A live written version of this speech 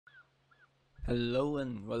Hello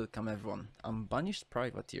and welcome everyone. I'm Banished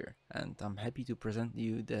Privateer and I'm happy to present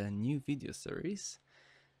you the new video series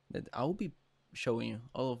that I'll be showing you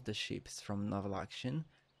all of the ships from Naval Action,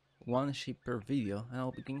 one ship per video, and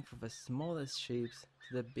I'll begin from the smallest ships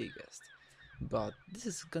to the biggest. But this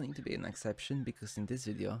is going to be an exception because in this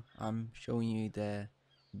video I'm showing you the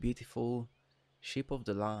beautiful ship of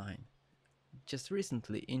the line, just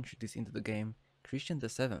recently introduced into the game, Christian the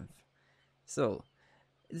 7th. So,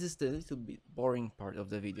 this is the little bit boring part of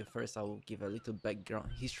the video. First I will give a little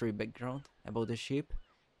history background about the ship.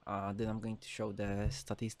 Then I'm going to show the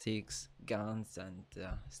statistics, guns and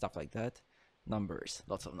stuff like that. Numbers,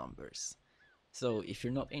 lots of numbers. So if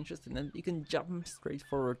you're not interested, then you can jump straight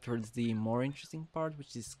forward towards the more interesting part,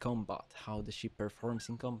 which is combat. How the ship performs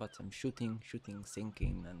in combat, and shooting,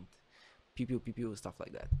 sinking and pew pew stuff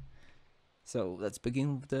like that. So let's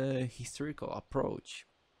begin with the historical approach.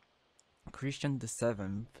 Christian the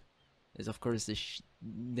 7th is of course the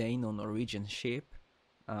Dano-Norwegian ship.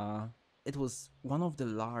 It was one of the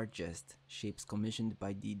largest ships commissioned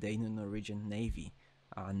by the Dano-Norwegian Navy,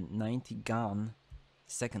 90 gun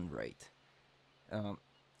second rate.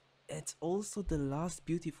 It's also the last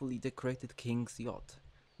beautifully decorated king's yacht.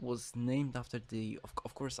 Was named after the,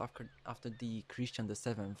 of course, after the Christian the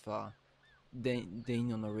 7th,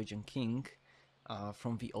 Dano-Norwegian king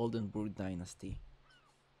from the Oldenburg dynasty.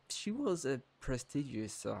 She was a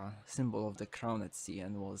prestigious symbol of the crown at sea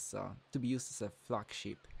and was to be used as a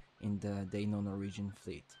flagship in the Dano-Norwegian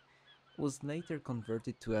fleet. Was later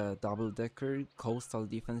converted to a double-decker coastal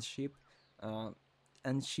defense ship,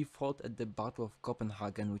 and she fought at the Battle of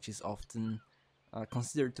Copenhagen, which is often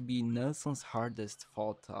considered to be Nelson's hardest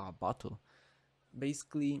fought battle.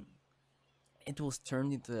 Basically, it was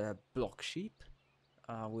turned into a block ship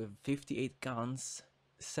with 58 guns.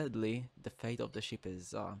 Sadly, the fate of the ship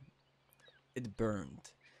is it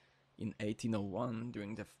burned in 1801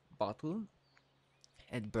 during the battle.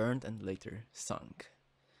 It burned and later sunk.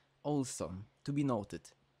 Also, to be noted,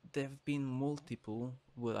 there have been multiple,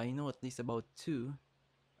 well, I know at least about two,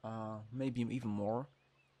 maybe even more,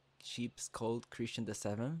 ships called Christian the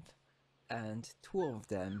 7th, and two of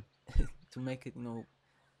them, to make it,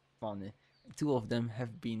 funny, two of them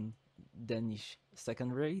have been Danish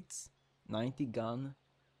second rates, 90 gun,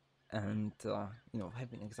 and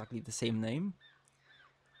having exactly the same name.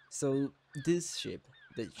 So this ship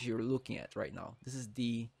that you're looking at right now, this is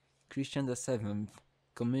the Christian the 7th,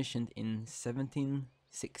 commissioned in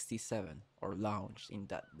 1767 or launched in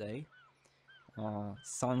that day,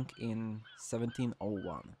 sunk in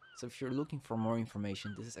 1701. So if you're looking for more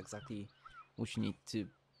information, this is exactly what you need to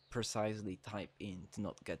precisely type in to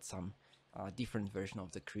not get some different version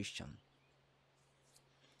of the Christian.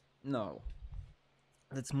 Now,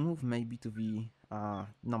 let's move maybe to the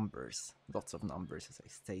numbers. Lots of numbers, as I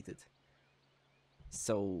stated.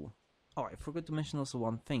 So, oh, I forgot to mention also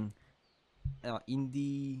one thing. In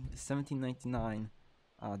the 1799,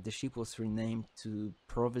 the ship was renamed to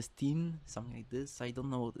Provestin, something like this. I don't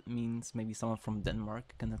know what it means. Maybe someone from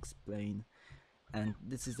Denmark can explain. And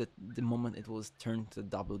this is the moment it was turned to a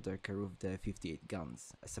double-decker with the 58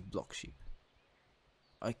 guns as a block ship.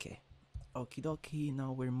 Okay, okie dokie.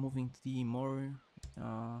 Now we're moving to the more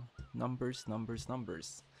numbers.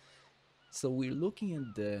 So we're looking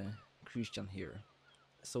at the Christian here.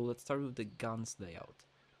 So let's start with the guns layout.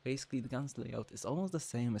 Basically, the guns layout is almost the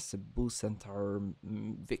same as a Bucentaur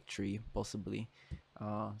Victory, possibly.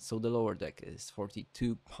 So the lower deck is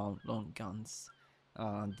 42-pound long guns.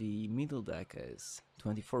 The middle deck is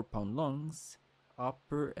 24-pound longs.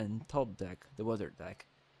 Upper and top deck, the weather deck,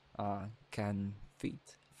 can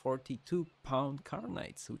fit 42-pound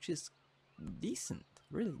carronades, which is decent,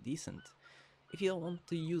 really decent. If you don't want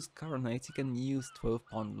to use carronades, you can use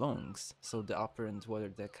 12-pound longs, so the upper and weather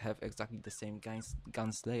deck have exactly the same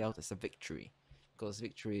guns layout as a Victory, because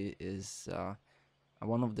Victory is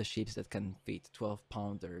one of the ships that can fit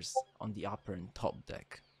 12-pounders on the upper and top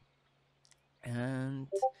deck. And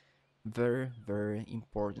very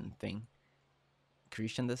important thing,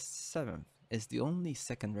 Christian the 7th is the only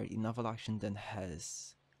second rate in Naval Action that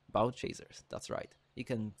has bow chasers. That's right, you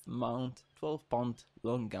can mount 12-pound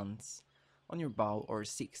long guns on your bow or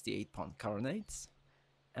 68-pound carronades,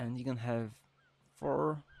 and you can have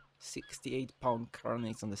 4 68-pound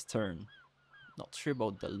carronades on the stern. Not sure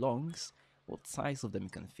about the longs, what size of them you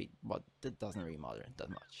can fit, but that doesn't really matter that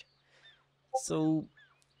much. So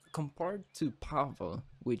compared to Pavel,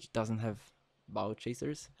 which doesn't have bow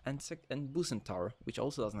chasers, and Bucentaur, which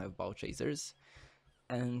also doesn't have bow chasers,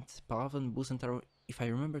 and Pavel and Bucentaur, if I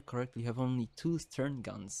remember correctly, have only 2 stern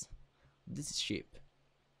guns. This ship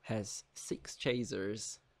has 6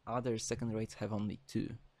 chasers, other second rates have only 2.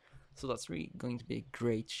 So that's really going to be a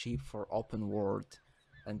great ship for open world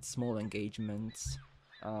and small engagements.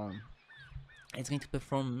 Um, it's going to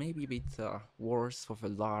perform maybe a bit worse for the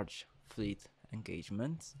large fleet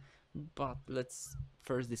engagements, but let's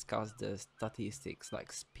first discuss the statistics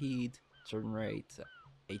like speed, turn rate,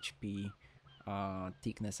 HP,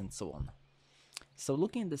 thickness, and so on. So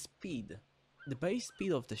looking at the speed, the base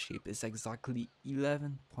speed of the ship is exactly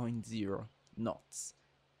 11.0 knots.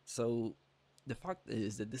 So the fact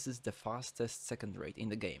is that this is the fastest second rate in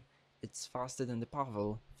the game. It's faster than the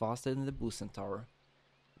Pavel, faster than the Bucentaur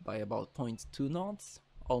by about 0.2 knots,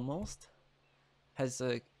 almost. Has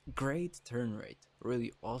a great turn rate,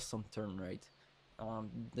 really awesome turn rate.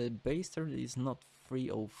 The base turn rate is not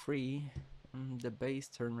 303, the base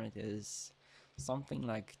turn rate is something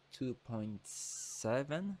like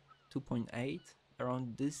 2.7, 2.8,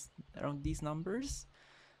 around these numbers,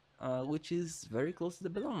 which is very close to the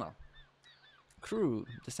Bellona. Crew,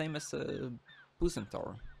 the same as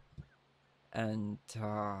Bucentaur. And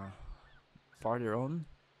farther on,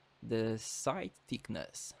 the side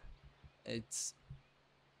thickness. It's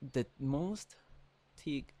the most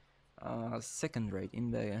thick second rate in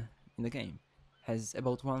the game. Has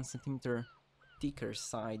about 1 centimeter thicker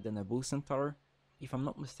side than a Bucentaur. If I'm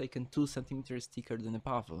not mistaken, 2 centimeters thicker than a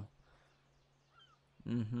Pavel.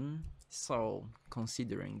 So,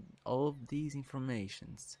 considering all of these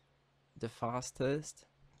informations, the fastest,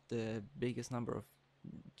 the biggest number of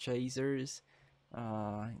chasers,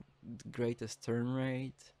 the greatest turn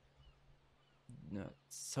rate,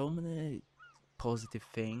 so many positive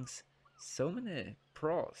things, so many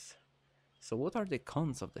pros. So what are the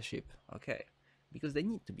cons of the ship? Okay, because they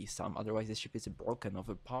need to be some, otherwise the ship is broken,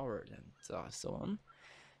 overpowered, and so on.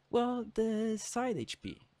 Well, the side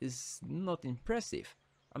HP is not impressive.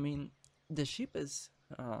 I mean, the ship is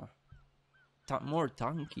more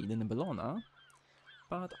tanky than a Bellona,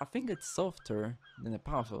 but I think it's softer than a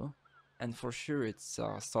Pavel, and for sure it's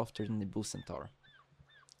softer than the Bucentaur.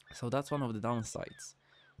 So that's one of the downsides.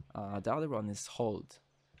 The other one is hold.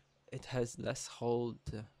 It has less hold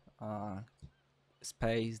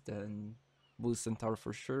space than Bucentaur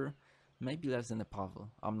for sure, maybe less than a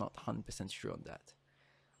Pavel. I'm not 100% sure on that.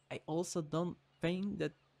 I also don't think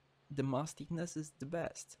that the mast thickness is the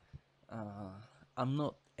best. I'm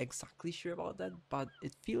not exactly sure about that, but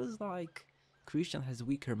it feels like Christian has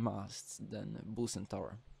weaker masts than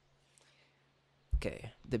Bucentaur.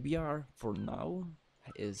 Okay, the BR for now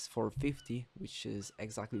is 450, which is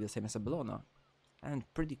exactly the same as a Bellona, and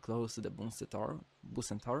pretty close to the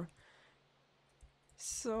Bucentaur.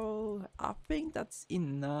 So I think that's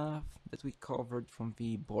enough that we covered from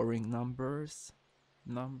the boring numbers.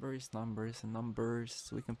 Numbers, and numbers.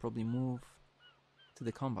 So we can probably move to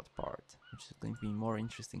the combat part, which is going to be more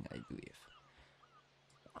interesting, I believe.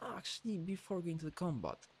 Actually, before going to the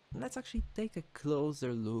combat, let's actually take a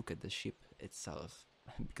closer look at the ship itself,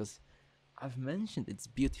 because I've mentioned its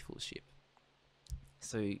beautiful ship.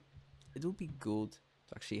 So it will be good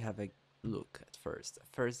to actually have a look at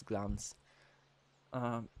first glance.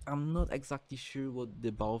 I'm not exactly sure what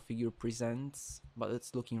the bow figure presents, but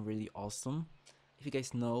it's looking really awesome. If you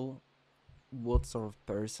guys know what sort of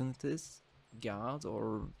person it is, god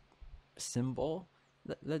or symbol,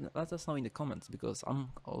 let us know in the comments, because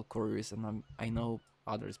I'm all curious, and I know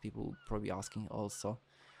others people probably asking also.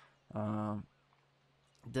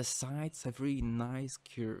 The sides have really nice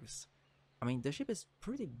curves. I mean, the ship is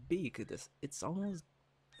pretty big. It's almost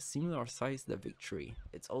similar size to the Victory.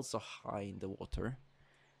 It's also high in the water,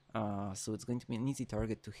 so it's going to be an easy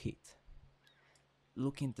target to hit.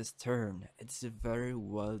 Looking at the stern, it's very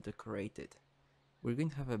well decorated. We're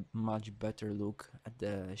going to have a much better look at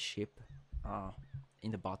the ship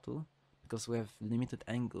in the battle, because we have limited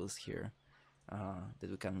angles here that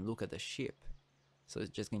we can look at the ship. So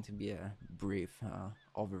it's just going to be a brief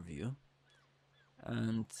overview.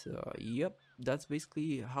 And yep, that's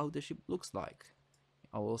basically how the ship looks like.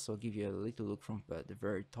 I'll also give you a little look from the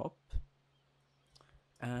very top.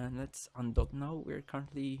 And let's undock now. We're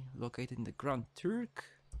currently located in the Grand Turk,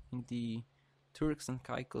 in the Turks and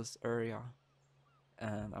Caicos area.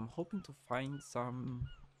 And I'm hoping to find some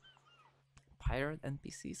pirate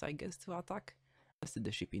NPCs, I guess, to attack. I tested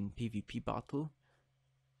the ship in PvP battle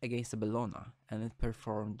against a Bellona, and it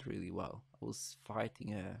performed really well. I was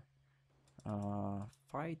fighting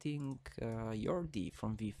Yordi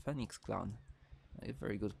from the Phoenix clan, a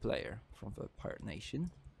very good player from the Pirate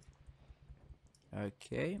Nation.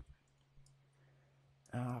 Okay.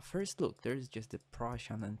 First look, there's just the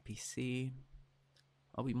Prussian NPC.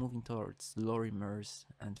 I'll be moving towards Lorimers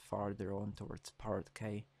and farther on towards Pirate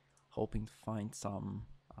K, hoping to find some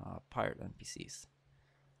pirate NPCs.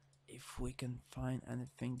 if we can find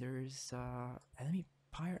anything. There's enemy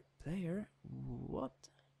pirate player. What?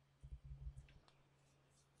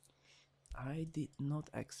 I did not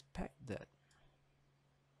expect that.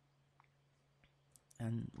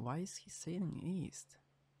 And why is he sailing east?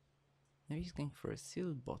 Maybe he's going for a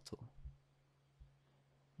seal bottle.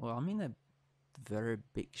 Well, I'm in a very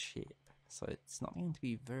big ship, so it's not going to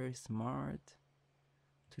be very smart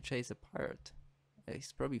to chase a pirate.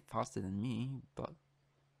 He's probably faster than me, but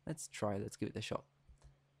let's try, let's give it a shot.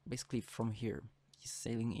 Basically from here, he's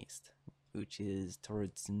sailing east, which is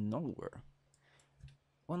towards nowhere.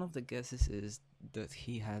 One of the guesses is that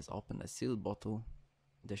he has opened a seal bottle.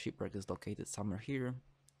 The shipwreck is located somewhere here,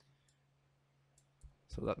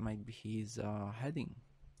 so that might be his heading.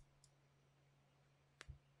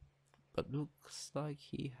 But looks like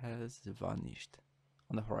he has vanished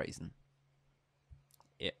on the horizon.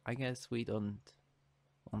 Yeah, I guess we don't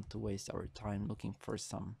want to waste our time looking for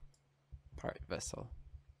some pirate vessel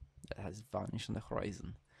that has vanished on the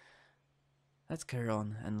horizon. Let's carry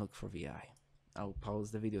on and look for VI. I'll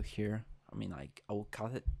pause the video here. I will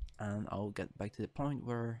cut it and I'll get back to the point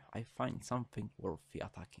where I find something worthy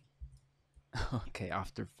attacking. Okay,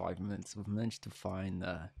 after 5 minutes we've managed to find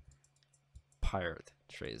a pirate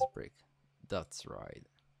trace brig. That's right.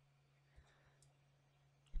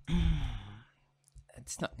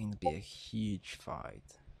 It's not going to be a huge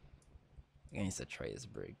fight against a trace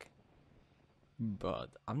brig, but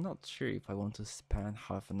I'm not sure if I want to spend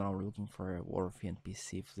half an hour looking for a worthy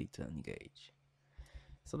NPC fleet to engage.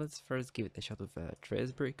 So let's first give it a shot with a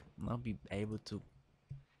trace brig, and I'll be able to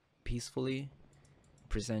peacefully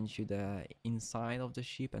present you the inside of the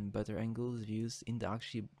ship and better angles views in the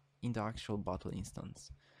actual battle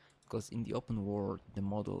instance. Because in the open world, the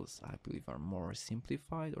models, I believe, are more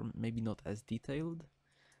simplified or maybe not as detailed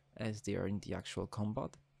as they are in the actual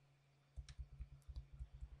combat.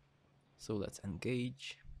 So let's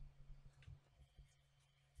engage.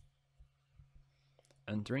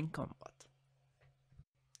 Entering combat.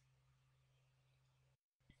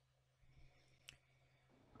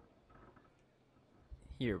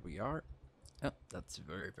 Here we are. Oh, that's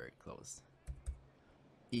very close.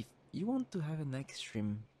 If you want to have an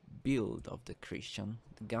extreme build of the Christian,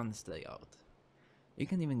 the guns layout, you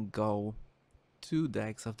can even go 2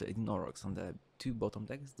 decks of the Ignorox on the 2 bottom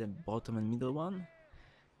decks, the bottom and middle one,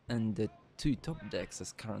 and the 2 top decks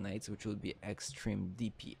as carronades, which will be extreme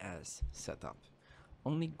DPS setup.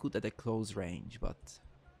 Only good at a close range, but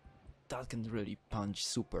that can really punch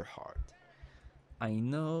super hard. I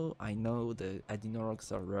know the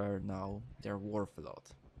Ignorox are rare now, they're worth a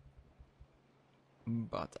lot.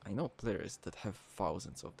 But I know players that have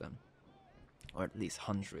thousands of them, or at least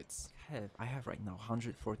hundreds. I have right now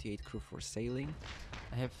 148 crew for sailing,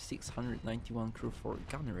 I have 691 crew for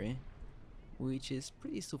gunnery, which is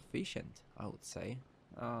pretty sufficient, I would say.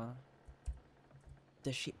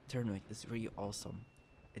 The ship turn rate is really awesome,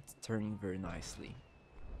 it's turning very nicely.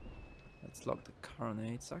 Let's lock the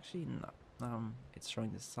carronades. Actually, no, it's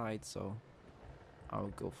showing the side, so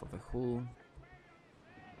I'll go for the hull.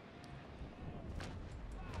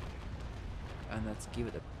 And let's give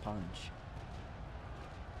it a punch.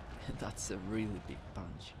 That's a really big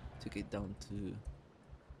punch. Took it down to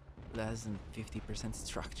less than 50%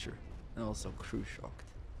 structure and also crew shocked.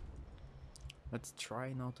 Let's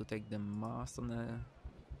try now to take the mast on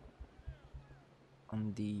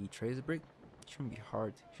the trace brig. It shouldn't be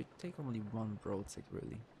hard. Should take only 1 broadside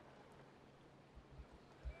really.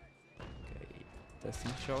 Okay,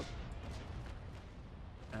 testing shot.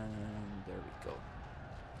 And there we go.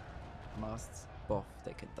 Masts both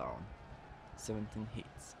take it down. 17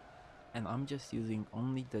 hits. And I'm just using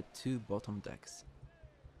only the 2 bottom decks.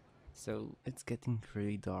 So it's getting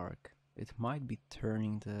really dark. It might be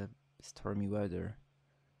turning the stormy weather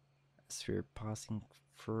as we're passing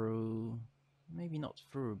through, maybe not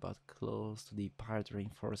through, but close to the pirate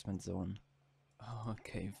reinforcement zone.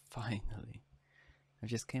 Okay, finally. I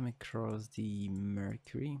just came across the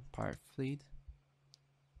Mercury pirate fleet.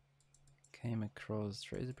 Came across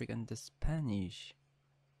Trace Brig and the Spanish,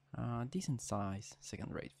 decent size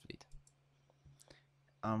second-rate fleet.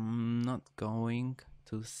 I'm not going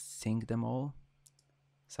to sink them all,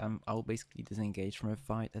 so I'll basically disengage from a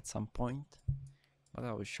fight at some point, but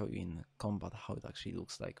I will show you in combat how it actually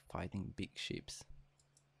looks like fighting big ships.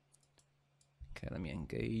 Okay, let me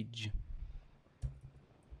engage.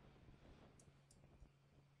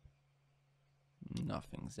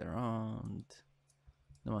 Nothing's around.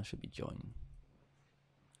 No one should be joining.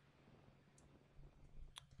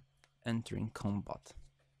 Entering combat.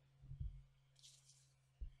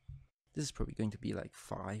 This is probably going to be like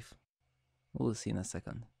 5. We'll see in a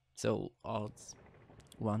second. So odds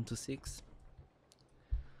 1 to 6.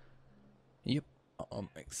 Yep, I'm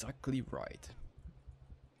exactly right.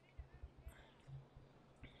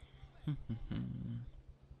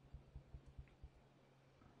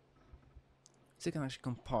 So you can actually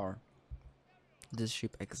compare this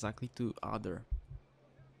ship exactly to other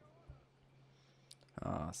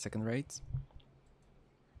second rates.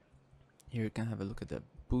 Here you can have a look at the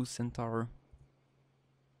boost centaur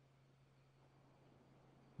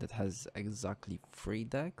that has exactly 3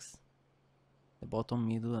 decks, the bottom,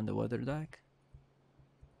 middle and the weather deck.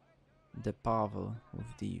 The Pavel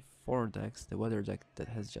with the 4 decks, the weather deck that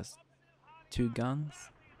has just 2 guns.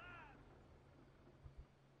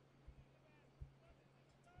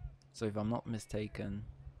 So if I'm not mistaken,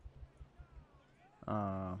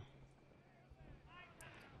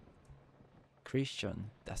 Christian,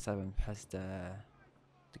 the 7th, has the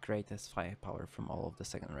greatest firepower from all of the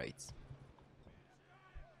second rates.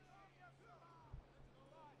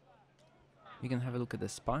 You can have a look at the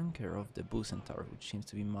spanker of the Boo Centaur, which seems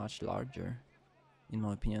to be much larger, in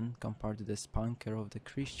my opinion, compared to the spanker of the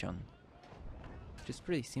Christian, which is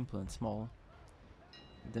pretty simple and small.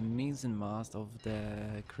 The mizzen mast of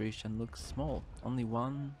the Christian looks small, only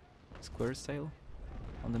 1 square sail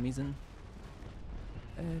on the mizzen.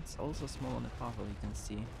 It's also small on the Pavel, you can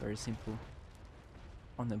see, very simple.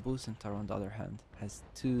 On the Boo Centaur, on the other hand, has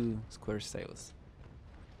 2 square sails.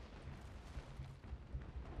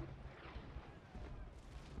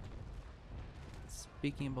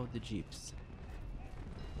 Speaking about the jeeps,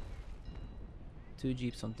 2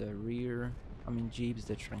 jeeps on the rear. I mean jeeps,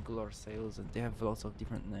 the triangular sails, and they have lots of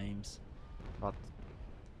different names, but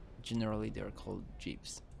generally they are called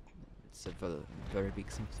jeeps. It's a very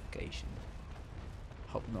big simplification.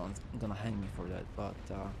 Hope no one's gonna hang me for that, but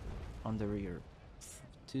on the rear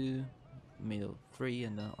 2, middle 3,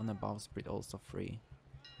 and on the bowsprit also 3.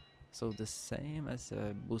 So the same as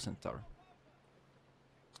a Boo Centaur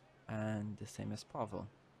and the same as Pavel.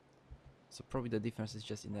 So probably the difference is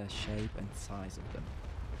just in the shape and size of them.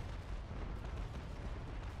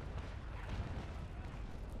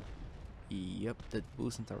 Yep, that Boo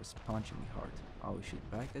Centaur is punching me hard. I will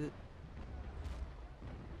shoot back at it.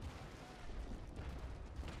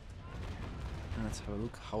 And let's have a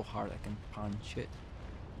look how hard I can punch it.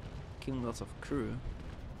 Killing lots of crew.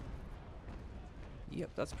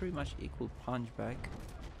 Yep, that's pretty much equal punch back,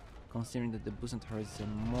 considering that the Boo Centaur has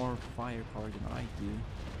more firepower than I do.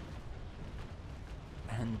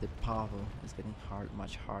 And the Pavel is getting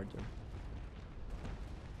much harder.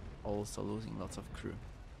 Also losing lots of crew.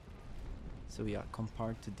 So yeah,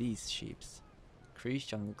 compared to these ships,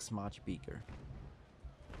 Christian looks much bigger.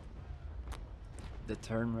 The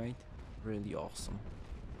turn rate, really awesome.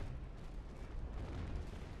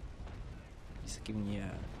 Just giving you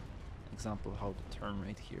an example how the turn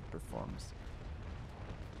rate here performs.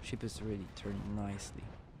 Ship is really turning nicely.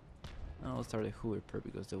 I'll start a Hoover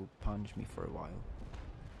because they will punch me for a while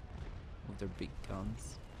with their big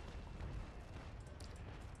guns.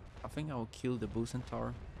 I think I will kill the Boo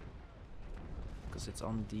Centaur because it's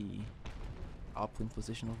on the upwind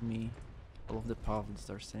position of me. All of the Pavels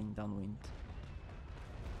are sailing downwind.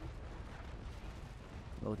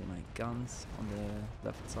 Loading my guns on the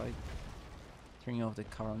left side. Turning off the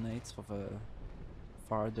carronades for the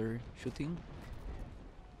farther shooting.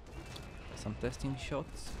 Some testing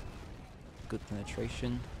shots. Good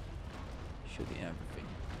penetration. Shooting everything.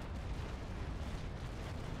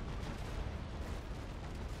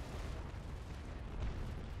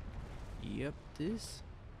 Yep, this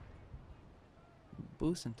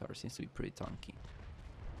Boo Centaur seems to be pretty tanky.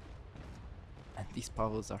 And these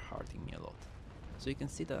Pavels are hurting me a lot. So you can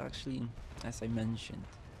see that actually, as I mentioned,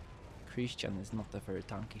 Christian is not a very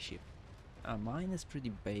tanky ship. Mine is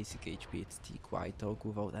pretty basic HP, it's T-Quite Oak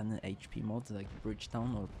without any HP mods like Bridge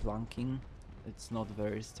Down or Plunking. It's not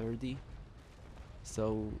very sturdy,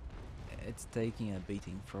 so it's taking a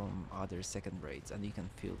beating from other second rates, and you can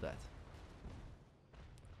feel that.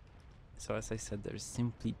 So as I said, there's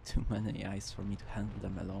simply too many AIs for me to handle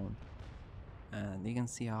them alone. And you can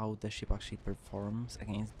see how the ship actually performs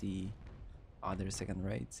against the other second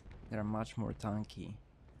rates. They are much more tanky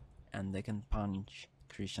and they can punch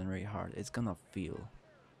Christian very hard. It's gonna feel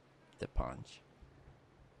the punch.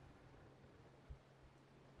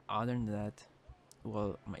 Other than that,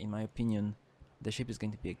 well, in my opinion, the ship is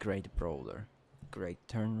going to be a great brawler. Great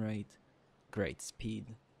turn rate, great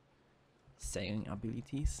speed, sailing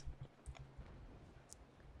abilities.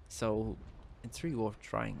 So it's really worth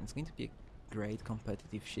trying. It's going to be a great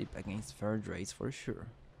competitive ship against third rates for sure.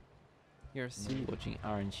 You're still watching,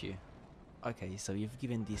 aren't you? Okay, so you've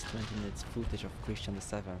given these 20 minutes footage of Christian the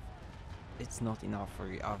 7th. It's not enough for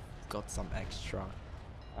you, I've got some extra.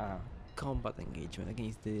 uh, combat engagement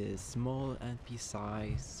against the small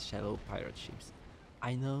NPC shallow pirate ships.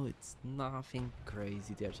 I know it's nothing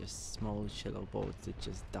crazy, they're just small shallow boats that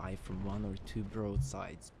just die from one or two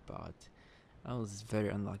broadsides, but I was very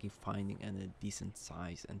unlucky finding any decent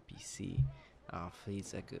size NPC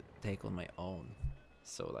fleets I could take on my own.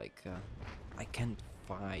 So like I can't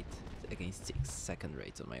fight against 6 second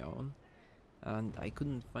rates on my own, and I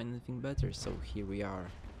couldn't find anything better, so here we are.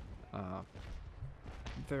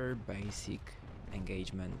 Very basic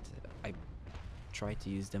engagement. I try to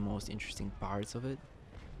use the most interesting parts of it,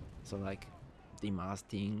 so like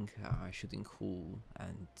demasting, shooting hull,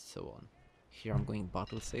 and so on. Here I'm going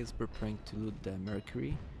battle sails, preparing to loot the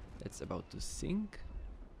Mercury that's about to sink,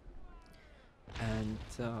 and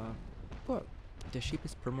well, the ship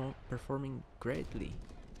is performing greatly.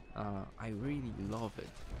 I really love it.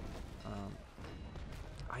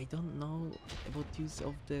 I don't know about use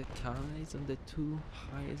of the cannons on the 2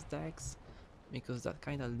 highest decks, because that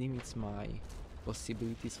kinda limits my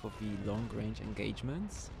possibilities for the long range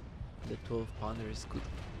engagements. The 12 pounders could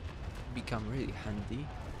become really handy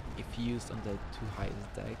if used on the 2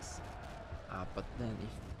 highest decks, but then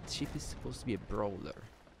if the ship is supposed to be a brawler,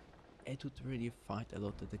 it would really fight a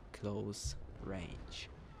lot at the close range.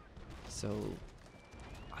 So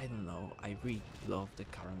I don't know, I really love the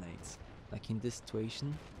carronades. Like in this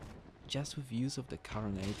situation, just with use of the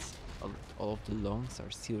carronades, all of the longs are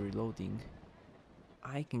still reloading,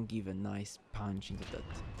 I can give a nice punch into that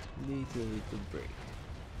little Brig,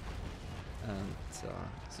 and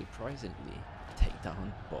surprisingly take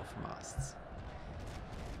down both masts.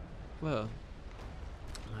 Well,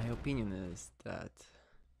 my opinion is that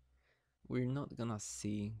we're not gonna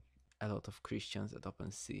see a lot of Christians at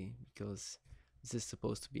open sea, because this is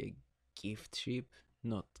supposed to be a gift ship,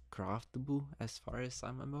 not craftable as far as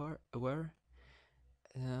I'm aware.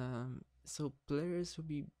 So players will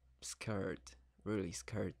be scared, really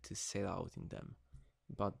scared to sail out in them.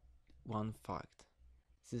 But one fact,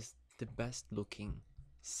 this is the best looking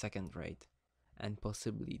second rate and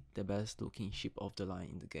possibly the best looking ship of the line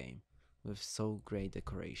in the game, with so great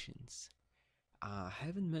decorations. I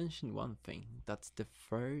haven't mentioned one thing, that's the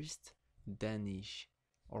first Danish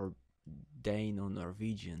or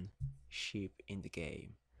Dano-Norwegian ship in the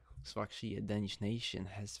game. So actually a Danish nation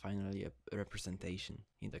has finally a representation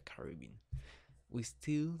in the Caribbean. We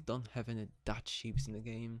still don't have any Dutch ships in the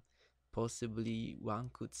game. Possibly one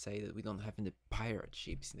could say that we don't have any pirate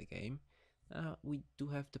ships in the game. We do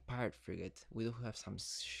have the pirate frigate, we do have some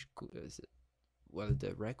well,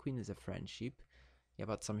 the Requiem is a French ship. Yeah,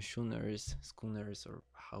 but some schooners, or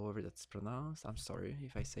however that's pronounced. I'm sorry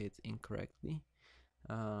if I say it incorrectly.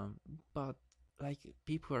 But like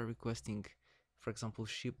people are requesting, for example,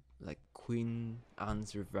 ship like Queen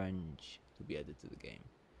Anne's Revenge to be added to the game,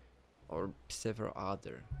 or several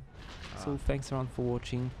other. So thanks around for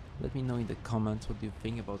watching. Let me know in the comments what you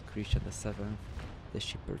think about Christian the 7th, the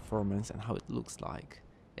ship performance and how it looks like.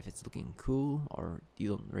 If it's looking cool or you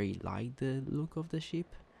don't really like the look of the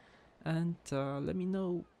ship. And let me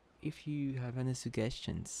know if you have any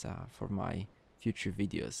suggestions for my future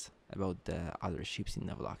videos about the other ships in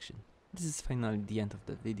Naval Action. This is finally the end of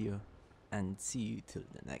the video, and see you till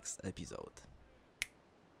the next episode.